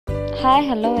Hi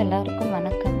hello எல்லாருக்கும்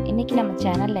வணக்கம். இன்றைக்கி நம்ம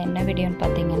சேனலில் என்ன வீடியோன்னு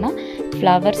பார்த்தீங்கன்னா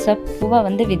ஃப்ளவர்ஸை பூவை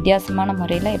வந்து வித்தியாசமான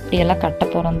முறையில் எப்படியெல்லாம் கட்ட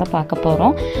போகிறோம் தான் பார்க்க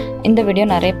போகிறோம். இந்த வீடியோ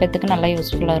நிறைய பேர்த்துக்கு நல்லா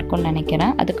யூஸ்ஃபுல்லாக இருக்கும்னு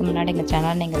நினைக்கிறேன். அதுக்கு முன்னாடி எங்கள்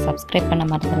சேனல் நீங்கள் சப்ஸ்கிரைப் பண்ண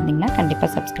மாதிரி இருந்தீங்கன்னா கண்டிப்பாக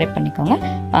சப்ஸ்கிரைப் பண்ணிக்கோங்க.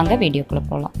 வாங்க வீடியோக்குள்ளே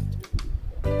போகலாம்.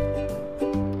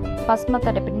 ஃபஸ்ட்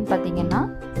மெத்தட் எப்படின்னு பார்த்தீங்கன்னா,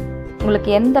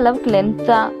 உங்களுக்கு எந்த அளவுக்கு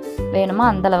லென்த்தாக வேணுமோ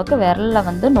அந்த அளவுக்கு விரலில்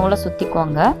வந்து நூலை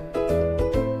சுற்றிக்கோங்க.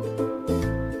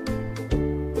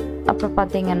 அப்புறம்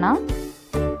பார்த்தீங்கன்னா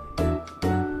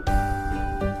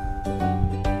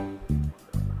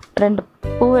ரெண்டு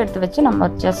பூ எடுத்து வச்சு நம்ம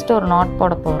ஜஸ்ட் ஒரு நாட்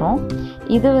போட போகிறோம்.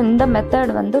 இந்த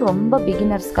மெத்தட் வந்து ரொம்ப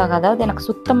பிகினர்ஸ்க்காக, அதாவது எனக்கு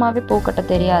சுத்தமாகவே பூ கட்ட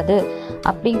தெரியாது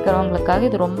அப்படிங்கிறவங்களுக்காக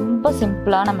இது ரொம்ப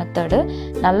சிம்பிளான மெத்தடு.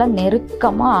 நல்லா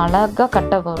நெருக்கமாக அழகாக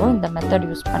கட்ட வரும். இந்த மெத்தட்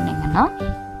யூஸ் பண்ணிங்கன்னா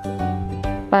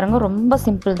பாருங்கள், ரொம்ப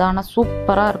சிம்பிள் தான்,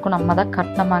 சூப்பராக இருக்கும். நம்ம தான்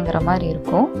கட்டணமாங்கிற மாதிரி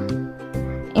இருக்கும்.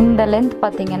 இந்த லென்த்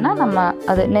பார்த்திங்கன்னா நம்ம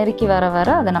அது நெருக்கி வர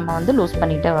அதை நம்ம வந்து லூஸ்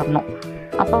பண்ணிகிட்டே வரணும்.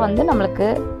 அப்போ வந்து நம்மளுக்கு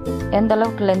எந்த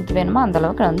அளவுக்கு லென்த் வேணுமோ அந்த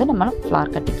அளவுக்கு வந்து நம்ம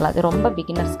ஃப்ளார் கட்டிக்கலாம். இது ரொம்ப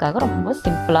பிகினர்ஸ்க்காக ரொம்ப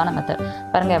சிம்பிளான மெத்தட்.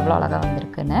 பாருங்கள் எவ்வளோ அழகாக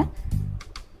வந்திருக்குன்னு.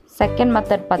 செகண்ட்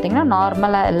மெத்தட் பார்த்திங்கன்னா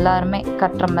நார்மலாக எல்லாருமே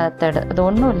கட்டுற மெத்தடு. அது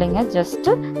ஒன்றும் இல்லைங்க,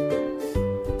 ஜஸ்ட்டு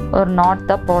ஒரு நாட்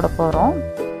தான் போட போகிறோம்.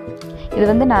 இது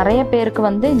வந்து நிறைய பேருக்கு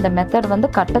வந்து இந்த மெத்தட் வந்து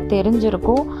கட்ட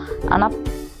தெரிஞ்சிருக்கும். ஆனால்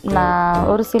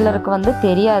ஒரு சிலருக்கு வந்து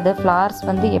தெரியாது, ஃப்ளார்ஸ்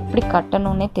வந்து எப்படி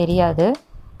கட்டணுன்னே தெரியாது.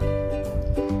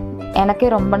 எனக்கே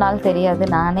ரொம்ப நாள் தெரியாது,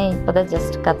 நானே இப்போ தான்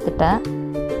ஜஸ்ட் கற்றுட்டேன்.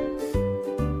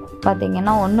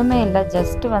 பார்த்திங்கன்னா ஒன்றுமே இல்லை,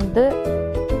 ஜஸ்ட்டு வந்து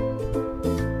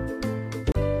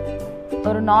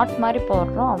ஒரு நாட் மாதிரி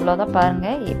போடுறோம், அவ்வளோதான்.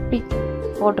 பாருங்கள் எப்படி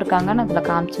போட்டிருக்காங்கன்னு அதில்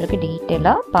காமிச்சிருக்கு,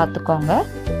 டீட்டெயிலாக பார்த்துக்கோங்க.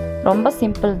 ரொம்ப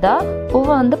சிம்பிள் தான்.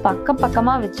 பூவை வந்து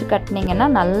பக்கமாக வச்சு கட்டினீங்கன்னா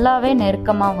நல்லாவே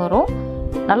நெருக்கமாக வரும்,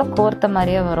 நல்லா கோர்த்த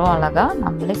மாதிரியே வரும். அழகாக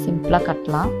நம்மளே சிம்பிளாக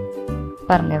கட்டலாம்.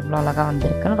 பாருங்கள் எவ்வளோ அழகாக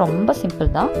வந்திருக்குன்னு. ரொம்ப சிம்பிள்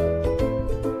தான்.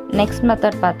 நெக்ஸ்ட்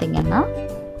மெத்தட் பார்த்திங்கன்னா,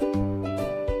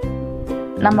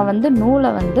 நம்ம வந்து நூலை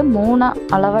வந்து 3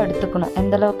 அளவாக எடுத்துக்கணும்.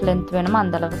 எந்த அளவுக்கு லென்த் வேணுமோ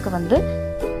அந்த அளவுக்கு வந்து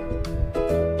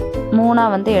 3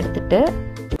 வந்து எடுத்துட்டு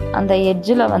அந்த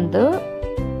எட்ஜில் வந்து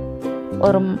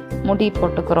ஒரு முடி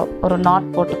போட்டுக்கிறோம், ஒரு நாட்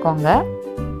போட்டுக்கோங்க.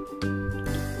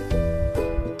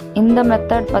 இந்த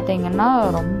மெத்தட் பார்த்திங்கன்னா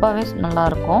ரொம்பவே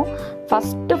நல்லாயிருக்கும்.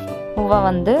 ஃபஸ்ட்டு பூவை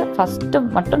வந்து ஃபஸ்ட்டு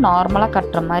மட்டும் நார்மலாக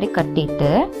கட்டுற மாதிரி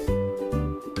கட்டிட்டு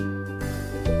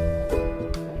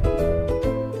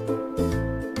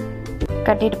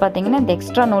பார்த்திங்கன்னா இந்த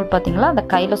எக்ஸ்ட்ரா நூல் பார்த்திங்களா அதை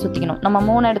கையில் சுற்றிக்கணும். நம்ம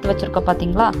 3 எடுத்து வச்சுருக்கோம்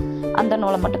பார்த்திங்களா, அந்த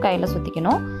நூலை மட்டும் கையில்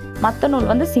சுற்றிக்கணும். மற்ற நூல்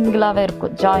வந்து சிங்கிளாகவே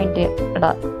இருக்கும்,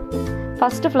 ஜாயிண்ட்டடாக.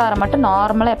 ஃபஸ்ட்டு ஃப்ளாரை மட்டும்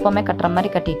நார்மலாக எப்போவுமே கட்டுற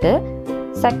மாதிரி கட்டிட்டு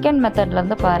செகண்ட்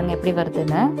மெத்தட்லேருந்து பாருங்கள் எப்படி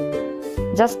வருதுன்னு.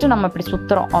 ஜஸ்ட்டு நம்ம இப்படி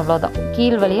சுற்றுறோம், அவ்வளோதான்.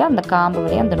 கீழ் வழியாக அந்த காம்பு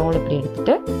வழியாக அந்த நூல் இப்படி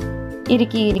எடுத்துகிட்டு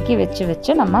இறுக்கி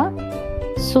வச்சு நம்ம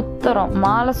சுற்றுறோம்.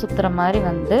 மாலை சுற்றுற மாதிரி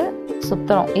வந்து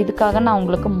சுற்றுறோம். இதுக்காக நான்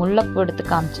உங்களுக்கு முல்லைப்பூ எடுத்து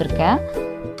காமிச்சிருக்கேன்.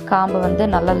 காம்பு வந்து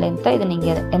நல்லா லென்த்தாக. இது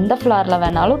நீங்கள் எந்த ஃப்ளாரில்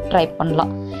வேணாலும் ட்ரை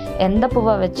பண்ணலாம், எந்த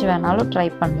பூவை வச்சு வேணாலும் ட்ரை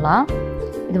பண்ணலாம்.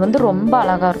 இது வந்து ரொம்ப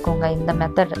அழகாக இருக்குங்க இந்த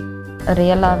மெத்தட்.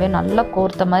 ரியலாகவே நல்லா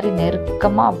கோர்த்த மாதிரி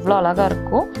நெருக்கமாக அவ்வளோ அழகாக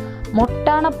இருக்கும்.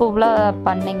 மொட்டான பூவில்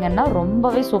பண்ணிங்கன்னா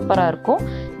ரொம்பவே சூப்பராக இருக்கும்.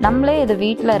 நம்மளே இது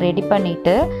வீட்டில் ரெடி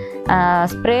பண்ணிவிட்டு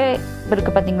ஸ்ப்ரே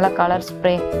இருக்குது பார்த்திங்களா, கலர்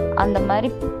ஸ்ப்ரே, அந்த மாதிரி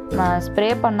ஸ்ப்ரே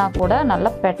பண்ணால் கூட நல்லா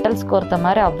பெட்டல்ஸ் கோர்த்த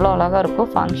மாதிரி அவ்வளோ அழகாக இருக்கும்.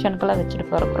 ஃபங்க்ஷனுக்கெல்லாம் வச்சுட்டு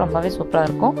போகிறதுக்கு ரொம்பவே சூப்பராக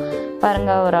இருக்கும்.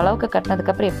 பாருங்கள் ஓரளவுக்கு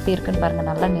கட்டினதுக்கப்புறம் எப்படி இருக்குன்னு பாருங்கள்,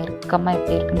 நல்லா நெருக்கமாக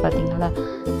எப்படி இருக்குன்னு பார்த்தீங்களா.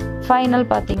 ஃபைனல்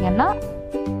பார்த்திங்கன்னா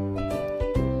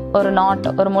ஒரு நாட்,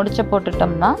 ஒரு முடிச்சை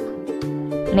போட்டுட்டோம்னா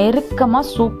நெருக்கமாக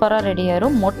சூப்பராக ரெடி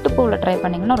ஆயிரும். மொட்டு பூவில் ட்ரை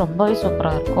பண்ணிங்கன்னா ரொம்பவே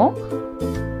சூப்பராக இருக்கும்.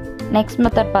 நெக்ஸ்ட்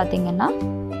மெத்தட் பார்த்திங்கன்னா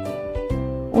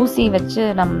ஊசி வச்சு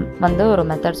வந்து ஒரு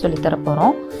மெத்தட் சொல்லித்தர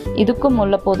போகிறோம். இதுக்கும்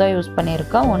முல்லைப்பூ தான் யூஸ்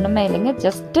பண்ணியிருக்கோம். ஒன்றுமே இல்லைங்க,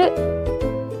 ஜஸ்ட்டு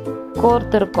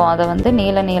கோர்த்துருக்கோம். அதை வந்து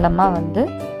நீளமாக வந்து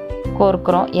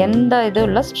கோர்க்குறோம். எந்த இதுவும்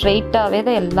இல்லை, ஸ்ட்ரெயிட்டாகவே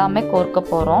தான் எல்லாமே கோர்க்க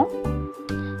போகிறோம்.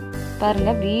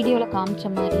 பாருங்கள் வீடியோவில் காமிச்ச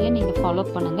மாதிரியே நீங்கள் ஃபாலோ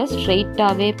பண்ணுங்கள்.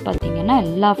 ஸ்ட்ரெயிட்டாகவே பார்த்திங்கன்னா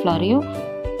எல்லா ஃப்ளாரையும்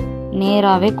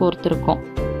நேராகவே கோர்த்துருக்கோம்.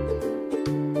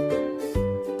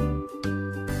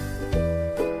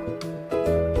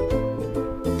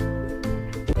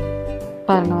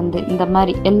 பாருங்கள் வந்து இந்த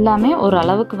மாதிரி எல்லாமே ஒரு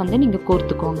அளவுக்கு வந்து நீங்கள்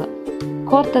கோர்த்துக்கோங்க.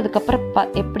 கோர்த்ததுக்கப்புறம்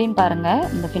எப்படின்னு பாருங்கள்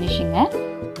இந்த ஃபினிஷிங்கை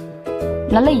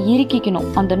நல்லா இறுக்கிக்கணும்.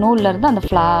 அந்த நூல்லேருந்து அந்த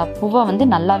பூவை வந்து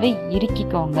நல்லாவே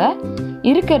இறுக்கிக்கோங்க.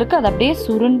 இருக்க அது அப்படியே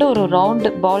சுருண்டு ஒரு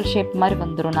ரவுண்டு பால் ஷேப் மாதிரி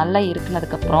வந்துடும். நல்லா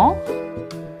இருக்குனதுக்கப்புறம்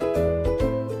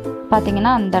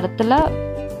பார்த்திங்கன்னா அந்த இடத்துல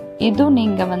இதுவும்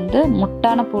நீங்கள் வந்து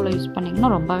முட்டான பூவில் யூஸ் பண்ணிங்கன்னா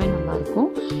ரொம்பவே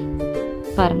நல்லாயிருக்கும்.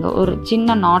 பாருங்கள் ஒரு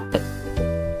சின்ன நாட்டு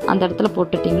அந்த இடத்துல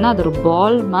போட்டுட்டிங்கன்னா அது ஒரு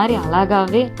பால் மாதிரி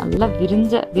அழகாகவே நல்லா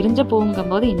விரிஞ்ச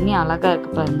பூங்கும்போது இன்னும் அழகாக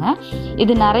இருக்குது பாருங்கள்.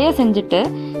 இது நிறைய செஞ்சுட்டு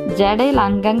ஜடையில்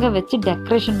அங்கங்கே வச்சு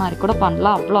டெக்கரேஷன் மாதிரி கூட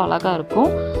பண்ணலாம், அவ்வளோ அழகாக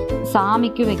இருக்கும்.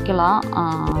 சாமிக்கு வைக்கலாம்.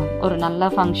 ஒரு நல்ல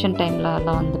ஃபங்க்ஷன்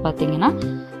டைம்லலாம் வந்து பார்த்திங்கன்னா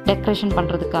டெக்கரேஷன்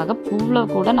பண்ணுறதுக்காக பூவில்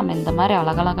கூட நம்ம இந்த மாதிரி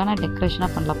அழகழகான டெக்கரேஷனாக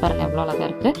பண்ணலாம். பாருங்கள் எவ்வளோ அழகாக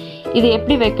இருக்குது. இது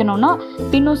எப்படி வைக்கணும்னா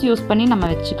பின்னூஸ் யூஸ் பண்ணி நம்ம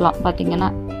வச்சுக்கலாம். பார்த்திங்கன்னா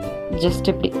ஜஸ்ட்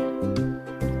இப்படி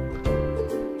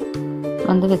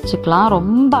வந்து வச்சுக்கலாம்.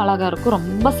 ரொம்ப அழகாக இருக்கும்.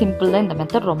 ரொம்ப சிம்பிள் தான் இந்த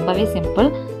மெத்தட், ரொம்பவே சிம்பிள்.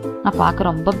 நான் பார்க்க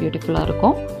ரொம்ப பியூட்டிஃபுல்லாக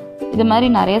இருக்கும். இது மாதிரி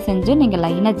நிறைய செஞ்சு நீங்கள்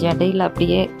லைனாக ஜடையில்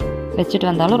அப்படியே வச்சுட்டு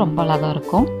வந்தாலும் ரொம்ப அழகாக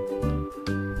இருக்கும்.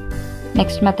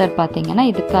 நெக்ஸ்ட் மெத்தட் பார்த்தீங்கன்னா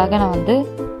இதுக்காக நான் வந்து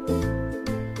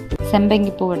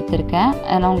செம்பங்கி பூ எடுத்திருக்கேன்.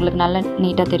 நான் உங்களுக்கு நல்லா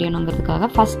நீட்டாக தெரியணுங்கிறதுக்காக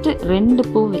ஃபஸ்ட்டு 2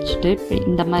 பூ வச்சுட்டு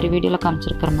இந்த மாதிரி வீடியோவில்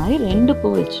காமிச்சிருக்கிற மாதிரி 2 பூ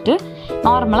வச்சுட்டு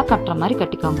நார்மலாக கட்டுற மாதிரி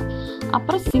கட்டிக்கோங்க.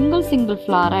 அப்புறம் சிங்கிள்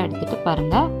ஃப்ளாராக எடுத்துகிட்டு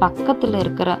பாருங்கள், பக்கத்தில்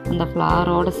இருக்கிற அந்த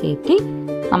ஃப்ளாரோடு சேர்த்து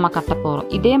நம்ம கட்ட போகிறோம்.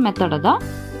 இதே மெத்தடை தான்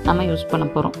நம்ம யூஸ் பண்ண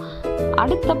போகிறோம்.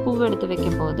 அடுத்த பூவை எடுத்து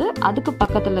வைக்கும்போது அதுக்கு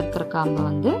பக்கத்தில் இருக்கிற காம்பை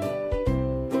வந்து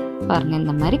பாருங்கள்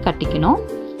இந்த மாதிரி கட்டிக்கணும்.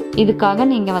 இதுக்காக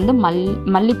நீங்கள் வந்து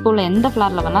மல்லிப்பூவில் எந்த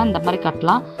ஃப்ளாரில் வேணால் இந்த மாதிரி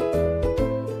கட்டலாம்.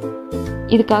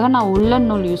 இதுக்காக நான் உள்ளன்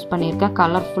நூல் யூஸ் பண்ணியிருக்கேன்,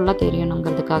 கலர்ஃபுல்லாக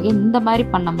தெரியணுங்கிறதுக்காக. இந்த மாதிரி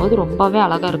பண்ணும்போது ரொம்பவே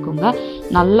அழகாக இருக்குங்க.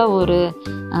 நல்ல ஒரு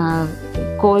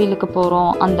கோயிலுக்கு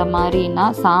போகிறோம் அந்த மாதிரினா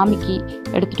சாமிக்கு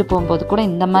எடுத்துகிட்டு போகும்போது கூட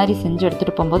இந்த மாதிரி செஞ்சு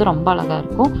எடுத்துகிட்டு போகும்போது ரொம்ப அழகாக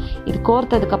இருக்கும். இது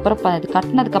கோர்த்ததுக்கப்புறம் இது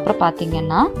கட்டினதுக்கப்புறம்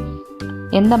பார்த்திங்கன்னா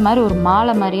எந்த மாதிரி ஒரு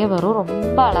மாலை மாதிரியே வரும்.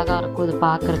 ரொம்ப அழகாக இருக்கும் இது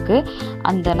பார்க்குறக்கு.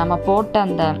 அந்த நம்ம போட்ட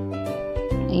அந்த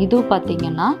இது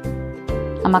பார்த்திங்கன்னா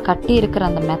நம்ம கட்டி இருக்கிற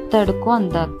அந்த மெத்தடுக்கும்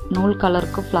அந்த நூல்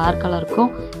கலருக்கும் ஃப்ளார்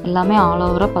கலருக்கும் எல்லாமே ஆல்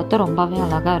ஓவராக பார்த்தா ரொம்பவே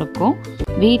அழகாக இருக்கும்.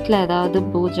 வீட்டில் ஏதாவது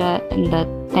பூஜை இந்த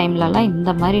டைம்லலாம்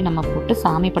இந்த மாதிரி நம்ம போட்டு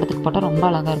சாமி படத்துக்கு போட்டால் ரொம்ப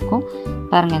அழகாக இருக்கும்.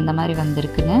 பாருங்கள் இந்த மாதிரி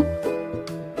வந்திருக்குன்னு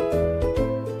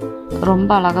ரொம்ப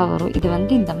அழகாக வரும். இது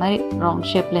வந்து இந்த மாதிரி ரவுண்ட்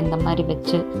ஷேப்பில் இந்த மாதிரி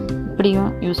வச்சு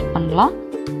இப்படியும் யூஸ் பண்ணலாம்.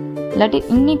 இல்லாட்டி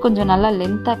இன்னும் கொஞ்சம் நல்லா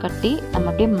லென்த்தாக கட்டி நம்ம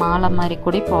அப்படியே மாலை மாதிரி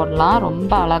கூட போடலாம்.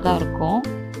 ரொம்ப அழகாக இருக்கும்.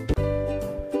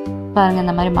 பாருங்கள்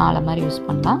இந்த மாதிரி மாலை மாதிரி யூஸ்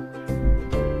பண்ணலாம்,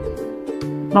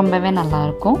 ரொம்பவே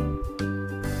நல்லாயிருக்கும்.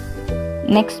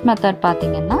 நெக்ஸ்ட் மெத்தட்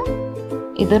பார்த்திங்கன்னா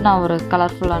இது நான் ஒரு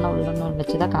கலர்ஃபுல்லான உள்ள நூல்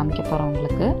வச்சு தான் காமிக்க போகிறேன்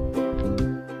உங்களுக்கு.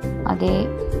 அதே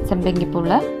செம்பங்கி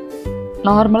பூவில்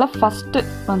நார்மலாக ஃபஸ்ட்டு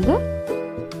வந்து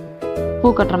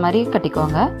பூ கட்டுற மாதிரி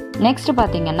கட்டிக்கோங்க. நெக்ஸ்ட்டு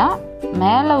பார்த்திங்கன்னா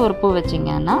மேலே ஒரு பூ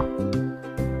வச்சிங்கன்னா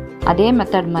அதே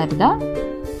மெத்தட் மாதிரி தான்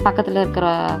பக்கத்தில் இருக்கிற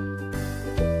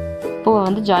பூவை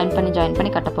வந்து ஜாயின் பண்ணி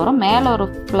கட்ட போகிறோம். மேலே ஒரு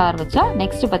ஃப்ளார் வச்சா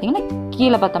நெக்ஸ்ட்டு பார்த்திங்கன்னா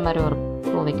கீழே பார்த்த மாதிரி ஒரு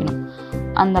பூ வைக்கணும்.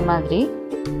 அந்த மாதிரி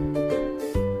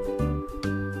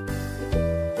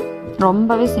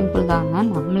ரொம்பவே சிம்பிள் தாங்க.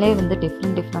 நம்மளே வந்து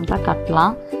டிஃப்ரெண்ட்டாக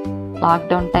கட்டலாம்.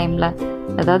 லாக்டவுன் டைமில்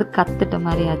ஏதாவது கற்றுட்ட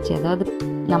மாதிரி ஆச்சு, ஏதாவது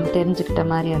நம்ம தெரிஞ்சுக்கிட்ட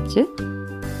மாதிரி ஆச்சு.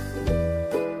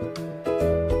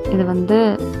 இது வந்து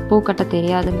பூக்கட்ட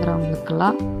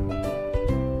தெரியாதுங்கிறவங்களுக்கெல்லாம்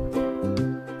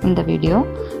இந்த வீடியோ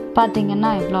பார்த்திங்கன்னா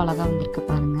எவ்வளோ அழகாக வந்திருக்கு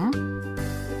பாருங்கள்.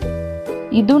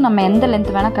 இதுவும் நம்ம எந்த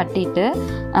லென்த் வேணால் கட்டிட்டு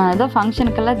ஏதோ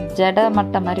ஃபங்க்ஷனுக்கெல்லாம் ஜடை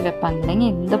மட்டை மாதிரி வைப்பாங்க இல்லைங்க,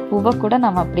 இந்த பூவை கூட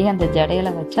நம்ம அப்படியே அந்த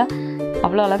ஜடையில் வச்சா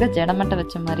அவ்வளோ அழகாக ஜடை மட்டை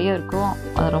வச்ச மாதிரியே இருக்கும்.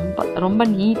 அது ரொம்ப ரொம்ப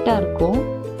நீட்டாக இருக்கும்,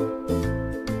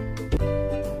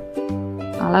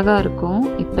 அழகாக இருக்கும்.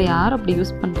 இப்போ யாரும் அப்படி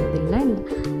யூஸ் பண்ணுறது இல்லை.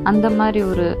 அந்த மாதிரி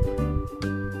ஒரு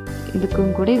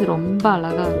இதுக்கும் கூட இது ரொம்ப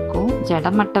அழகாக இருக்கும்.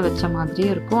 ஜடமட்டை வச்ச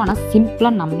மாதிரியே இருக்கும். ஆனால்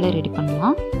சிம்பிளாக நம்மளே ரெடி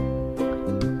பண்ணலாம்.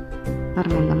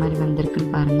 பாருங்கள் இந்த மாதிரி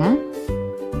வந்திருக்குன்னு பாருங்கள்.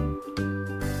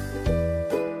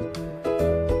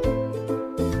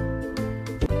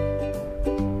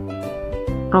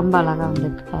 ரொம்ப அழகாக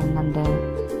வந்திருக்கு பாருங்கள். அந்த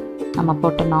நம்ம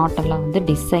போட்ட நாட்டெல்லாம் வந்து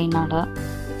டிசைனோட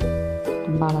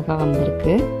ரொம்ப அழகாக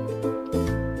வந்திருக்கு.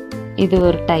 இது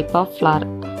ஒரு டைப் ஆஃப் ஃப்ளார்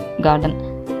கார்டன்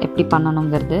எப்படி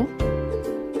பண்ணணுங்கிறது.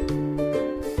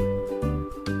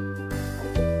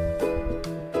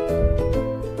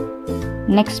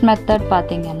 நெக்ஸ்ட் மெத்தட்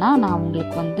பார்த்திங்கன்னா நான்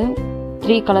உங்களுக்கு வந்து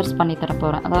 3 கலர்ஸ் பண்ணி தர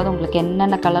போகிறேன். அதாவது உங்களுக்கு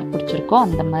என்னென்ன கலர் பிடிச்சிருக்கோ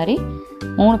அந்த மாதிரி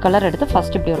 3 கலர் எடுத்து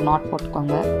ஃபஸ்ட்டு இப்படி ஒரு நாட்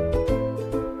போட்டுக்கோங்க.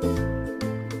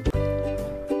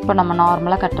 இப்போ நம்ம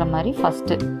நார்மலாக கட்டுற மாதிரி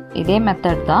ஃபஸ்ட்டு இதே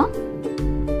மெத்தட் தான்.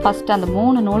 ஃபஸ்ட்டு அந்த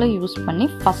 3 நூலை யூஸ் பண்ணி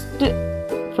ஃபஸ்ட்டு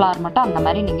ஃப்ளார் மட்டும் அந்த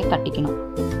மாதிரி நீங்கள் கட்டிக்கணும்.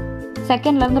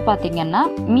 செகண்ட்லேருந்து பார்த்திங்கன்னா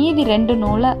மீதி 2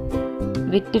 நூலை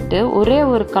விட்டுட்டு ஒரே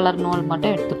ஒரு கலர் நூல்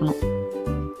மட்டும் எடுத்துக்கணும்.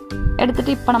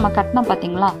 எடுத்துகிட்டு இப்போ நம்ம கட்டினோம்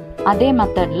பார்த்திங்களா, அதே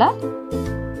மெத்தடில்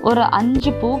ஒரு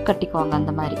 5 பூ கட்டிக்குவாங்க.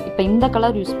 அந்த மாதிரி இப்போ இந்த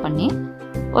கலர் யூஸ் பண்ணி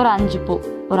ஒரு 5 பூ,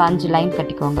 ஒரு 5 லைன்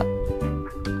கட்டிக்குவாங்க.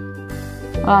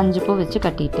 ஒரு 5 பூ வச்சு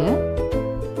கட்டிட்டு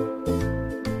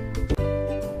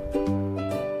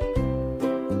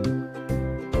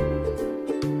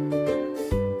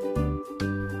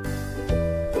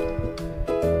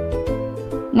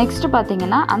நெக்ஸ்ட்டு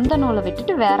பார்த்திங்கன்னா அந்த நூலை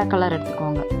விட்டுட்டு வேறு கலர்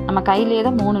எடுத்துக்கோங்க. நம்ம கையிலேயே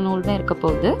தான் 3 நூலுமே இருக்க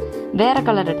போகுது. வேறு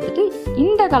கலர் எடுத்துகிட்டு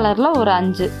இந்த கலரில் ஒரு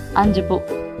 5 பூ,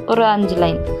 ஒரு 5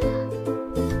 லைன்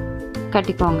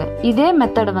கட்டிக்கோங்க. இதே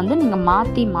மெத்தடை வந்து நீங்கள்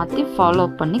மாற்றி ஃபாலோ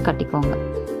பண்ணி கட்டிக்கோங்க.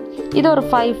 இது ஒரு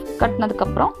 5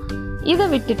 கட்டினதுக்கப்புறம் இதை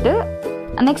விட்டுட்டு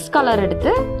நெக்ஸ்ட் கலர்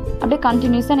எடுத்து அப்படியே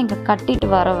கண்டினியூஸாக நீங்கள் கட்டிட்டு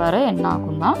வர என்ன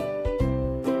ஆகும்னா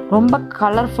ரொம்ப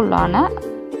கலர்ஃபுல்லான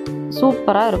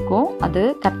சூப்பராக இருக்கும். அது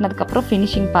கட்டினதுக்கப்புறம்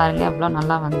ஃபினிஷிங் பாருங்கள் எவ்வளோ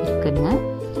நல்லா வந்திருக்குன்னு.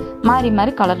 மாறி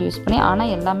கலர் யூஸ் பண்ணி,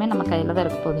 ஆனால் எல்லாமே நம்ம கையில் தான்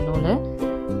இருக்க போகுது நூல்.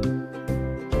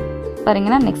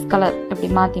 பாருங்கன்னா நெக்ஸ்ட் கலர் இப்படி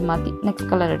மாற்றி நெக்ஸ்ட்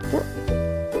கலர் எடுத்து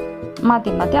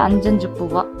மாற்றி 5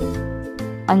 பூவா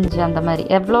 5 அந்த மாதிரி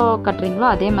எவ்வளோ கட்டுறீங்களோ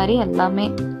அதே மாதிரி எல்லாமே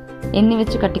எண்ணி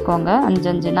வச்சு கட்டிக்கோங்க. 5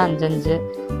 5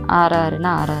 6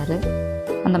 6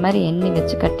 அந்த மாதிரி எண்ணி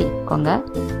வச்சு கட்டிக்கோங்க.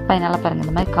 ஃபைனலாக பாருங்கள்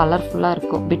இந்த மாதிரி கலர்ஃபுல்லாக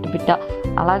இருக்கும், பிட்டாக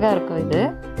அழகாக இருக்கும். இது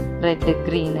ரெட்டு,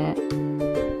 க்ரீனு,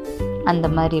 அந்த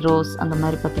மாதிரி ரோஸ், அந்த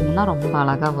மாதிரி பார்த்திங்கன்னா ரொம்ப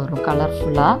அழகாக வரும்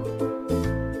கலர்ஃபுல்லாக.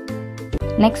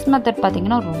 நெக்ஸ்ட் மெத்தட்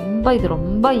பார்த்திங்கன்னா இது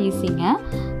ரொம்ப ஈஸிங்க,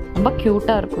 ரொம்ப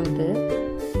க்யூட்டாக இருக்கும். இது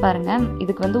பாருங்கள்,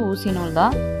 இதுக்கு வந்து ஊசி நூல்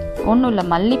தான், ஒன்றும் இல்லை,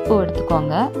 மல்லிப்பூ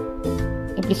எடுத்துக்கோங்க.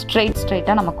 இப்படி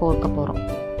ஸ்ட்ரைட்டாக நம்ம கோர்க்க போகிறோம்.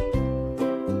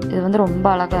 இது வந்து ரொம்ப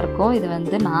அழகாக இருக்கும். இது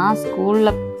வந்து நான்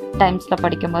ஸ்கூலில் டைம்ஸில்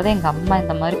படிக்கும்போது எங்கள் அம்மா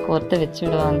இந்த மாதிரி கோர்த்து வச்சு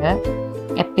விடுவாங்க.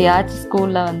 எப்போயாச்சும்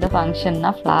ஸ்கூலில் வந்து ஃபங்க்ஷன்னா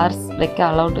ஃப்ளவர்ஸ் வைக்க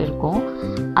அலௌட் இருக்கும்.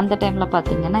 அந்த டைமில்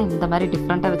பார்த்திங்கன்னா இந்த மாதிரி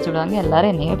டிஃப்ரெண்ட்டாக வச்சு விடுவாங்க.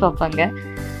 எல்லோரும் என்னையே பார்ப்பாங்க,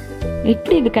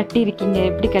 எப்படி இது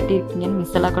எப்படி கட்டியிருக்கீங்கன்னு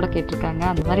மிஸ் எல்லாம் கூட கேட்டிருக்காங்க.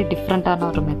 அந்த மாதிரி டிஃப்ரெண்ட்டான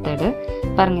ஒரு மெத்தடு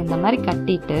பாருங்கள். இந்த மாதிரி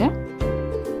கட்டிட்டு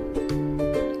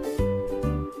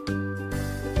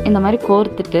இந்த மாதிரி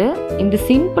கோர்த்துட்டு இந்த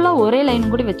சிம்பிளாக ஒரே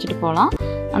லைன் கூட வச்சுட்டு போகலாம்.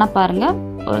 ஆனால் பாருங்கள்,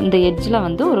 இந்த எட்ஜில்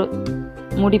வந்து ஒரு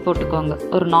முடி போட்டுக்கோங்க,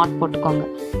 ஒரு நாட் போட்டுக்கோங்க.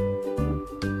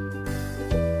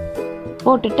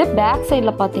 போட்டுட்டு பேக்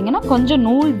சைடில் பார்த்தீங்கன்னா கொஞ்சம்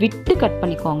நூல் விட்டு கட்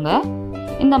பண்ணிக்கோங்க.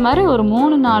 இந்த மாதிரி ஒரு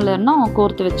 3-4 எண்ணம்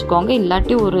கோர்த்து வச்சுக்கோங்க.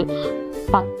 இல்லாட்டி ஒரு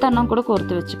 10 எண்ணம் கூட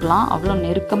கோர்த்து வச்சுக்கலாம். அவ்வளோ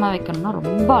நெருக்கமாக வைக்கணும்னா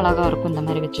ரொம்ப அழகாக இருக்கும் இந்த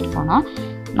மாதிரி வச்சுட்டு போனால்.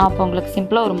 நான் இப்போ உங்களுக்கு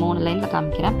சிம்பிளாக ஒரு 3 லைனில்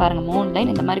காமிக்கிறேன் பாருங்கள். 3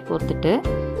 லைன் இந்த மாதிரி கோர்த்துட்டு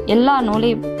எல்லா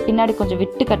நூலையும் பின்னாடி கொஞ்சம்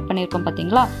விட்டு கட் பண்ணியிருக்கோம்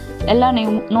பார்த்தீங்களா, எல்லா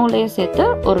நூலையும் சேர்த்து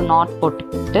ஒரு நாட்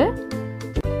போட்டுக்கிட்டு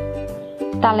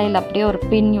தலையில் அப்படியே ஒரு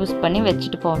பின் யூஸ் பண்ணி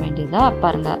வச்சுட்டு போக வேண்டியதா.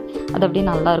 பாருங்கள், அது அப்படியே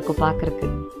நல்லா இருக்கும் பார்க்குறக்கு.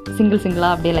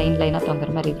 சிங்கிளாக அப்படியே லைனாக தொங்குற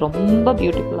மாதிரி ரொம்ப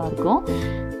பியூட்டிஃபுல்லாக இருக்கும்.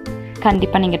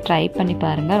 கண்டிப்பாக நீங்கள் ட்ரை பண்ணி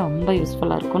பாருங்கள், ரொம்ப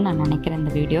யூஸ்ஃபுல்லாக இருக்கும்னு நான் நினைக்கிறேன்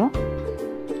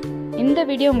இந்த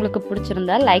வீடியோ உங்களுக்கு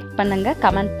பிடிச்சிருந்தா லைக் பண்ணுங்கள்,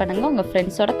 கமெண்ட் பண்ணுங்கள், உங்கள்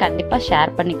ஃப்ரெண்ட்ஸோட கண்டிப்பாக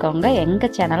ஷேர் பண்ணிக்கோங்க.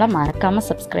 எங்கள் சேனலை மறக்காமல்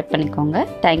சப்ஸ்கிரைப் பண்ணிக்கோங்க.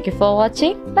 தேங்க்யூ ஃபார்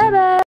வாட்சிங். By by.